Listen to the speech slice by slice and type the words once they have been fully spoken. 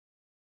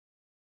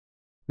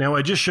Now,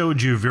 I just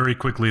showed you very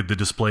quickly the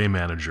display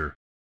manager.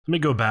 Let me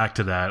go back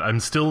to that. I'm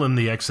still in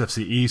the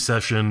XFCE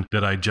session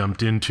that I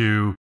jumped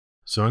into.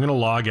 So I'm going to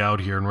log out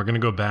here and we're going to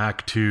go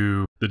back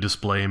to the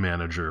display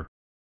manager.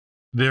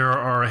 There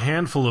are a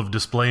handful of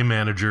display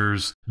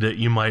managers that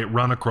you might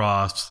run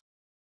across.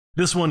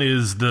 This one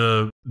is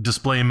the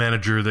display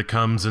manager that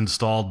comes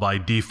installed by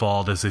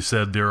default. As I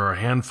said, there are a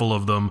handful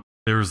of them.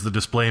 There's the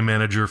display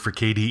manager for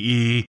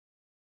KDE.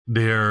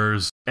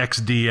 There's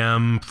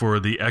XDM for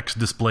the X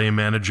display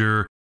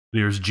manager.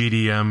 There's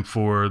GDM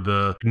for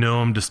the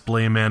GNOME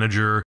display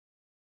manager.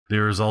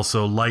 There's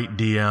also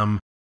LightDM.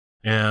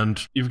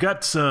 And you've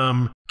got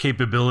some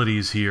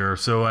capabilities here.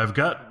 So I've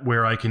got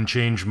where I can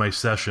change my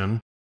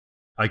session.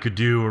 I could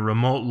do a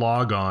remote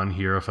logon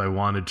here if I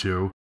wanted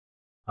to.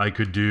 I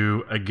could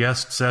do a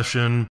guest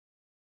session.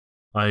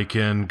 I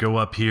can go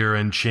up here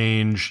and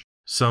change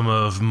some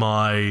of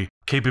my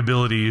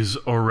capabilities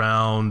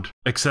around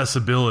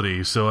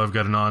accessibility. So I've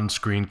got an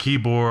on-screen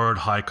keyboard,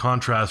 high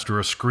contrast, or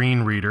a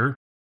screen reader.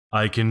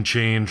 I can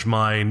change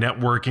my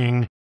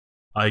networking.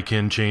 I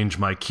can change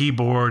my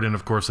keyboard, and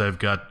of course I've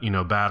got,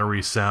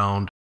 battery,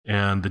 sound,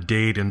 and the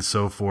date and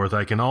so forth.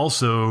 I can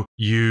also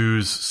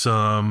use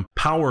some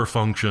power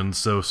functions,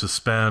 so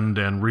suspend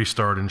and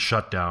restart and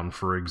shut down,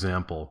 for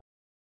example.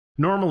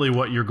 Normally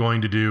what you're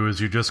going to do is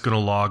you're just going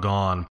to log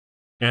on.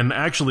 And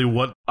actually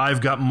what I've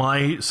got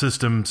my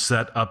system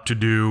set up to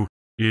do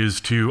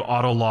is to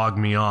auto-log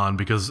me on,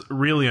 because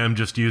really I'm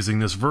just using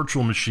this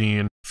virtual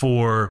machine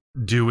for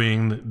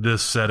doing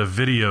this set of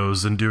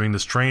videos and doing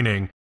this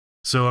training.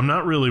 So I'm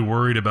not really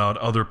worried about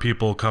other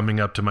people coming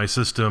up to my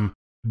system,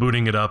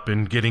 booting it up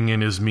and getting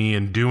in as me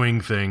and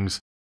doing things.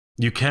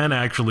 You can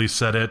actually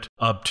set it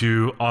up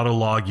to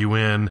auto-log you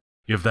in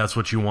if that's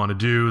what you want to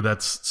do.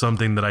 That's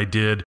something that I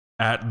did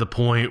at the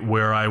point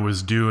where I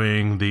was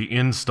doing the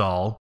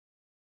install.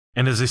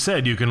 And as I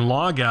said, you can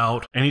log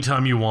out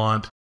anytime you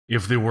want.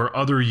 If there were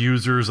other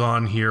users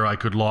on here, I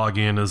could log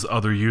in as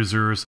other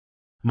users.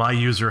 My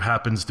user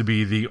happens to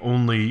be the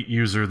only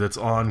user that's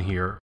on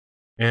here.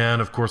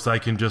 And of course, I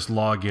can just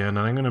log in, and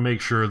I'm going to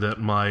make sure that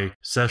my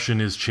session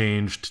is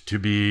changed to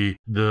be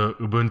the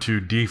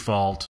Ubuntu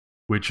default,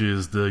 which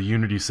is the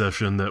Unity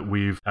session that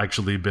we've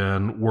actually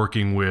been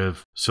working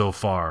with so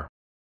far.